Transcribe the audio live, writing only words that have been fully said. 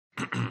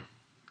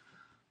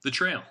The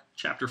Trail,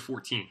 Chapter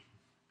 14.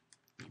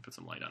 Let me put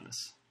some light on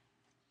this.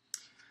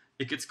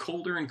 It gets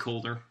colder and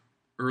colder.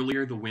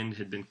 Earlier, the wind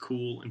had been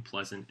cool and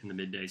pleasant in the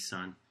midday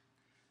sun.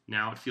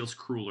 Now it feels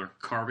crueler,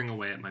 carving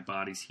away at my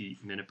body's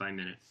heat minute by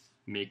minute,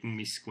 making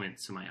me squint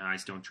so my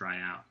eyes don't dry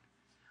out.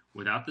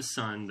 Without the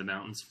sun, the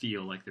mountains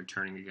feel like they're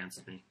turning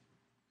against me.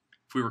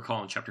 If we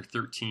recall in Chapter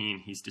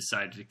 13, he's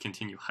decided to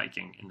continue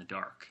hiking in the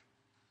dark.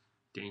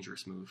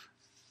 Dangerous move.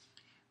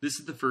 This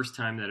is the first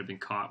time that I've been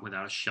caught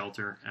without a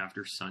shelter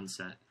after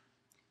sunset.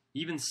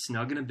 Even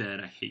snug in a bed,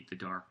 I hate the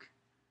dark.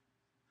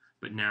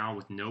 But now,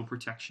 with no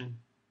protection,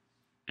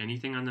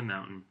 anything on the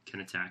mountain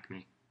can attack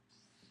me.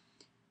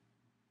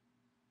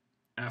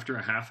 After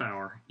a half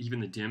hour, even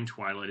the dim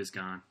twilight is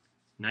gone.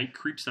 Night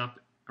creeps up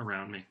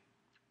around me.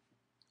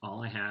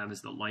 All I have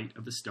is the light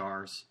of the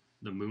stars.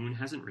 The moon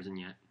hasn't risen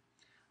yet.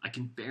 I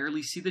can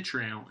barely see the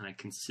trail, and I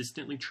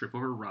consistently trip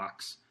over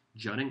rocks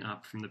jutting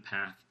up from the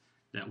path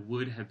that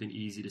would have been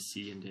easy to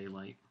see in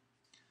daylight.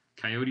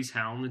 Coyotes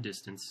howl in the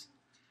distance.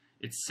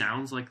 It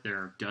sounds like there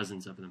are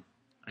dozens of them.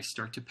 I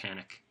start to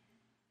panic,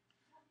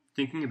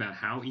 thinking about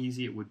how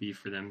easy it would be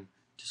for them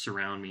to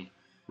surround me,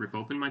 rip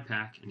open my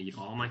pack and eat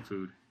all my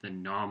food,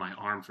 then gnaw my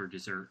arm for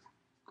dessert.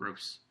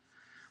 Gross.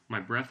 My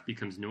breath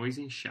becomes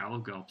noisy, shallow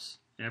gulps.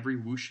 Every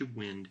whoosh of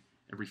wind,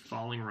 every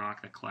falling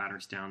rock that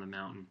clatters down the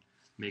mountain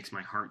makes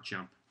my heart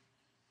jump.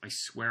 I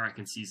swear I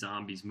can see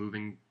zombies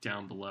moving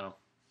down below.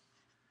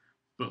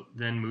 But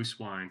then Moose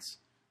whines.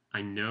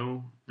 I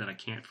know that I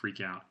can't freak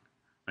out.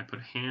 I put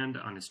a hand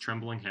on his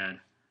trembling head.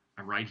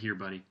 I'm right here,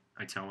 buddy,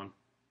 I tell him.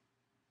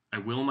 I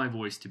will my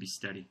voice to be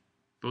steady.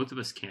 Both of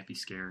us can't be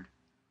scared.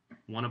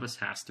 One of us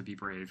has to be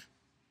brave.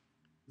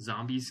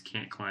 Zombies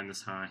can't climb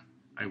this high.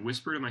 I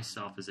whisper to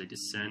myself as I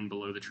descend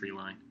below the tree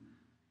line.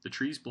 The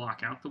trees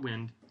block out the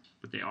wind,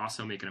 but they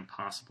also make it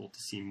impossible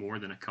to see more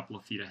than a couple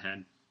of feet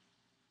ahead.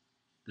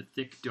 The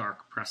thick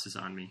dark presses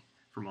on me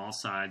from all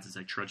sides as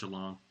I trudge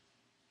along.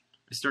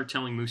 I start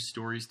telling Moose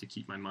stories to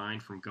keep my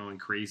mind from going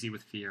crazy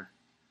with fear.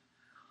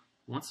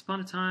 Once upon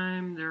a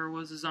time, there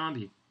was a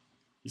zombie.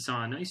 He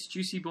saw a nice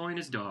juicy boy and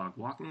his dog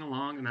walking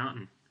along a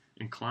mountain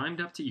and climbed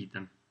up to eat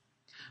them.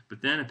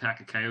 But then a pack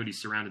of coyotes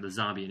surrounded the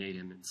zombie and ate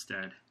him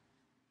instead.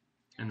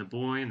 And the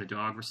boy and the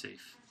dog were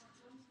safe.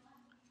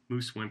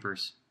 Moose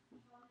whimpers.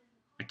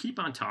 I keep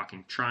on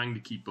talking, trying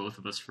to keep both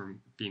of us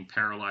from being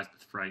paralyzed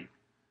with fright.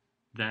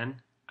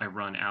 Then I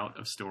run out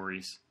of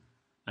stories.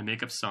 I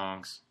make up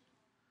songs.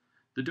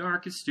 The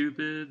dark is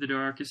stupid, the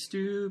dark is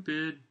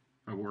stupid,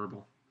 I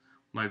warble.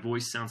 My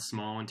voice sounds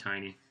small and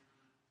tiny.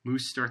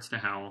 Moose starts to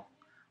howl.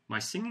 My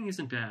singing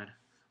isn't bad.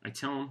 I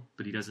tell him,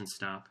 but he doesn't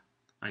stop.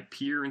 I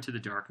peer into the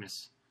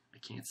darkness. I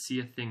can't see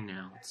a thing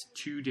now. It's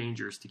too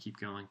dangerous to keep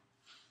going.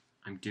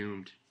 I'm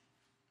doomed.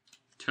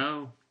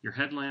 Toe, your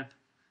headlamp.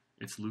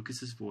 It's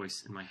Lucas's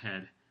voice in my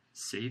head,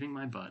 saving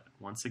my butt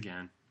once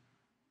again.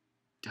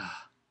 Duh,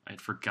 I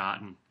had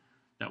forgotten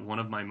that one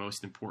of my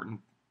most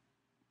important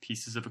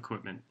pieces of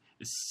equipment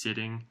is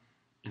sitting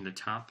in the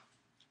top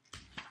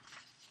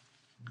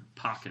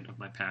pocket of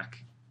my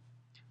pack,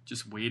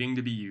 just waiting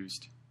to be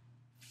used.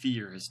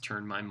 Fear has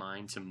turned my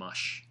mind to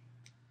mush.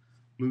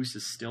 Moose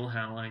is still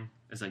howling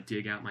as I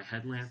dig out my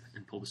headlamp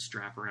and pull the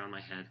strap around my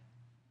head.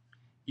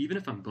 Even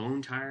if I'm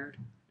bone tired,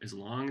 as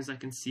long as I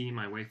can see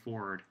my way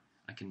forward,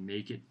 I can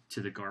make it to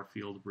the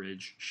Garfield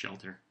Ridge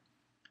shelter.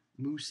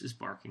 Moose is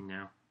barking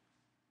now.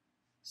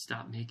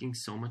 Stop making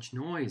so much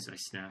noise, I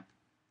snap.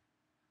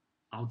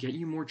 I'll get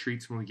you more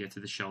treats when we get to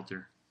the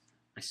shelter.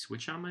 I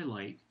switch on my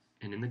light,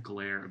 and in the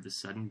glare of the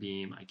sudden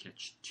beam, I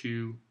catch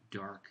two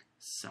dark,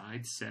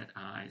 side-set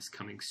eyes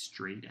coming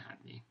straight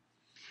at me.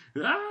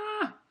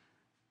 Ah!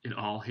 It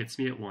all hits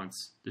me at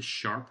once. The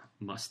sharp,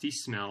 musty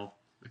smell,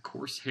 the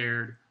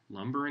coarse-haired,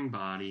 lumbering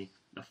body,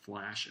 the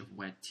flash of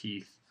wet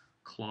teeth,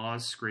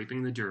 claws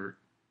scraping the dirt.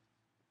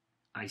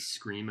 I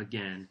scream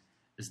again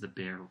as the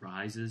bear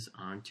rises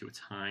onto its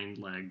hind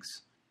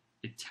legs.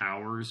 It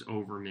towers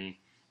over me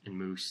and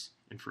Moose,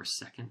 and for a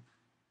second,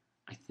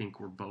 I think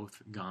we're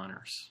both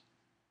goners.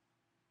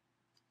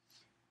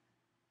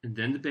 And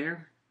then the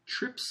bear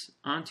trips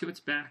onto its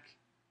back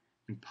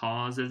and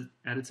paws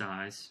at its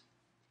eyes.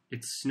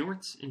 It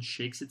snorts and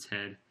shakes its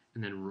head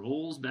and then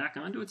rolls back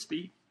onto its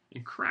feet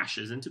and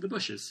crashes into the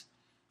bushes,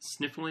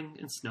 sniffling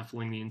and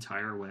snuffling the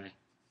entire way.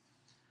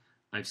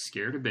 I've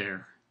scared a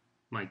bear.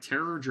 My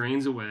terror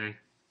drains away,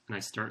 and I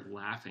start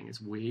laughing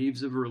as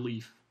waves of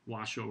relief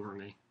wash over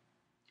me.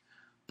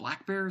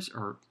 Black bears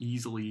are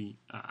easily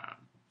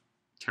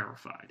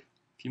terrified.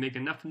 If you make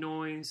enough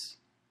noise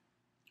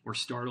or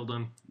startle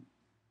them,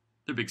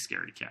 they're big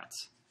scaredy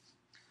cats.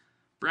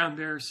 Brown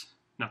bears,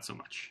 not so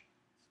much.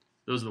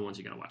 Those are the ones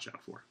you gotta watch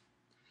out for.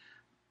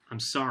 I'm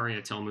sorry,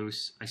 I tell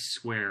Moose. I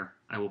swear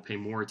I will pay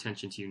more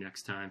attention to you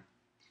next time.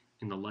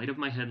 In the light of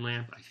my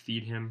headlamp, I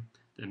feed him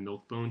the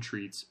milk-bone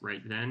treats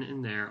right then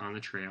and there on the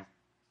trail.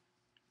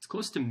 It's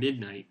close to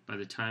midnight by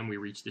the time we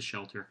reach the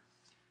shelter.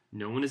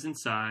 No one is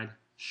inside.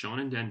 Sean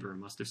and Denver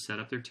must have set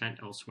up their tent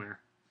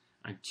elsewhere.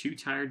 I'm too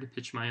tired to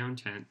pitch my own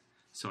tent,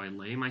 so I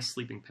lay my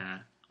sleeping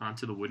pad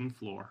onto the wooden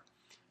floor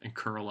and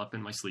curl up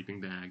in my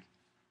sleeping bag.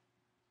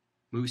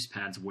 Moose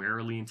pads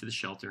warily into the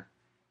shelter.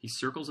 He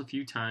circles a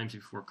few times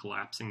before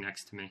collapsing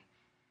next to me.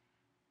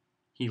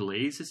 He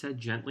lays his head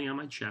gently on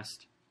my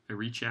chest. I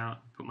reach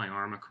out, put my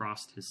arm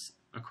across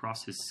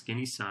his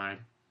skinny side.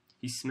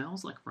 He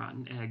smells like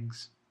rotten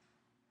eggs,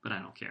 but I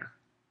don't care.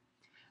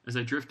 As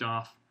I drift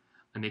off,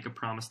 I make a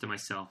promise to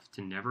myself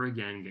to never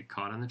again get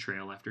caught on the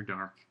trail after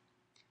dark.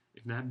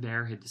 If that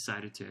bear had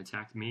decided to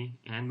attack me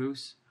and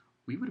Moose,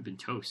 we would have been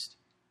toast.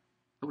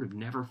 I would have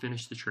never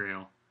finished the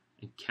trail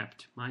and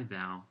kept my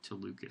vow to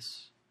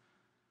Lucas.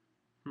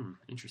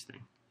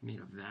 Interesting. He made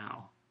a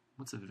vow.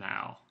 What's a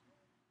vow?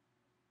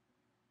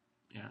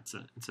 Yeah, it's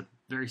a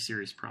very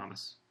serious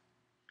promise.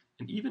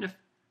 And even if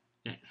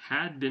it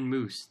had been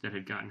Moose that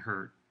had gotten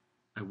hurt,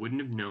 I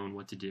wouldn't have known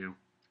what to do.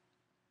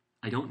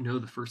 I don't know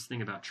the first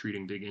thing about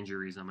treating big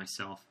injuries on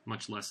myself,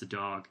 much less a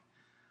dog.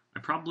 I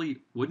probably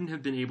wouldn't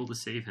have been able to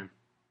save him.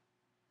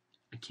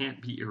 I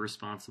can't be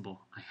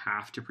irresponsible. I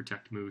have to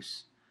protect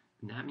Moose,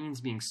 and that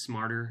means being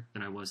smarter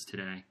than I was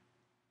today.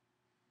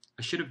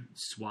 I should have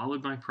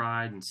swallowed my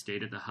pride and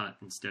stayed at the hut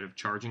instead of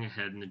charging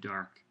ahead in the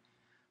dark,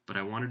 but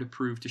I wanted to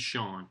prove to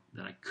Sean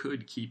that I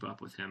could keep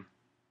up with him,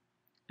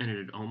 and it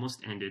had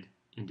almost ended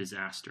in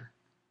disaster.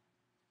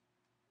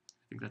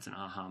 I think that's an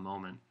aha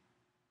moment.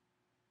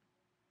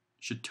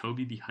 Should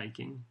Toby be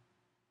hiking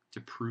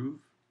to prove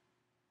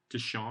to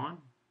Sean?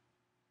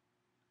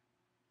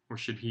 Or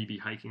should he be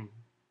hiking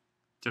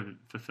to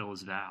fulfill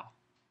his vow?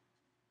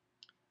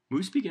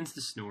 Moose begins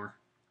to snore.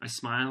 I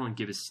smile and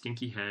give his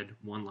stinky head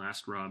one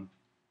last rub.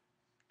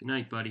 "Good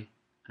night, buddy,"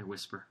 I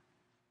whisper.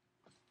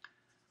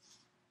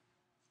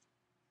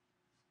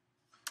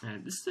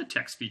 And this is a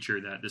text feature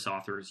that this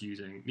author is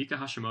using. Mika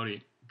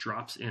Hashimoto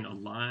drops in a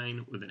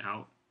line with an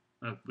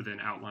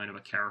outline of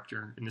a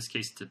character. In this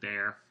case, it's a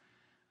bear,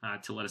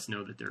 to let us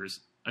know that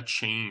there's a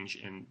change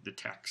in the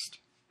text.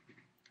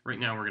 Right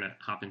now, we're going to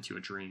hop into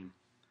a dream.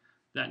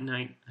 That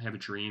night, I have a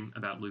dream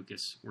about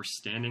Lucas. We're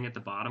standing at the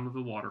bottom of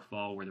a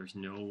waterfall where there's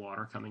no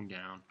water coming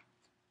down.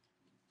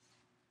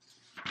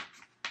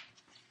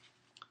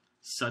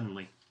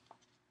 Suddenly,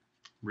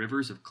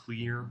 rivers of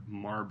clear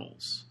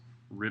marbles,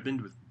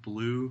 ribboned with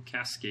blue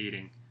cascade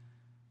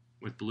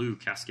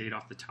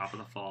off the top of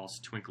the falls,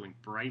 twinkling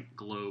bright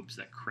globes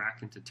that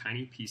crack into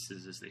tiny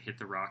pieces as they hit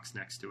the rocks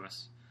next to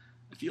us.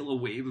 I feel a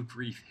wave of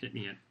grief hit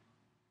me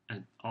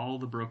at all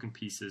the broken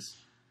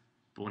pieces,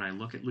 but when I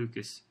look at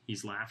Lucas,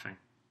 he's laughing.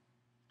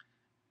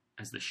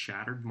 As the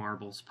shattered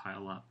marbles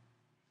pile up,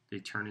 they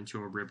turn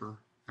into a river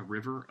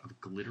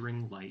of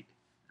glittering light,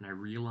 and I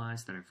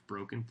realize that I've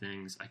broken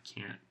things I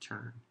can't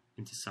turn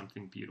into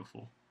something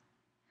beautiful.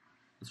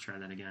 Let's try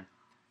that again.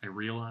 I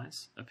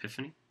realize,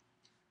 epiphany,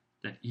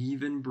 that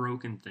even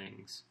broken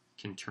things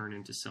can turn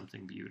into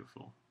something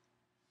beautiful.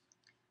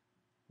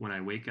 When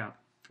I wake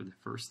up for the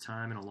first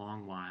time in a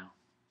long while,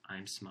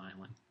 I'm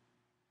smiling.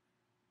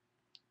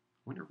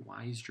 I wonder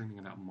why he's dreaming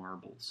about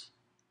marbles.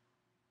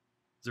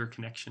 Is there a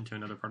connection to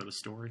another part of the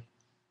story?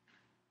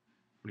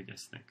 What do you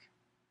guys think?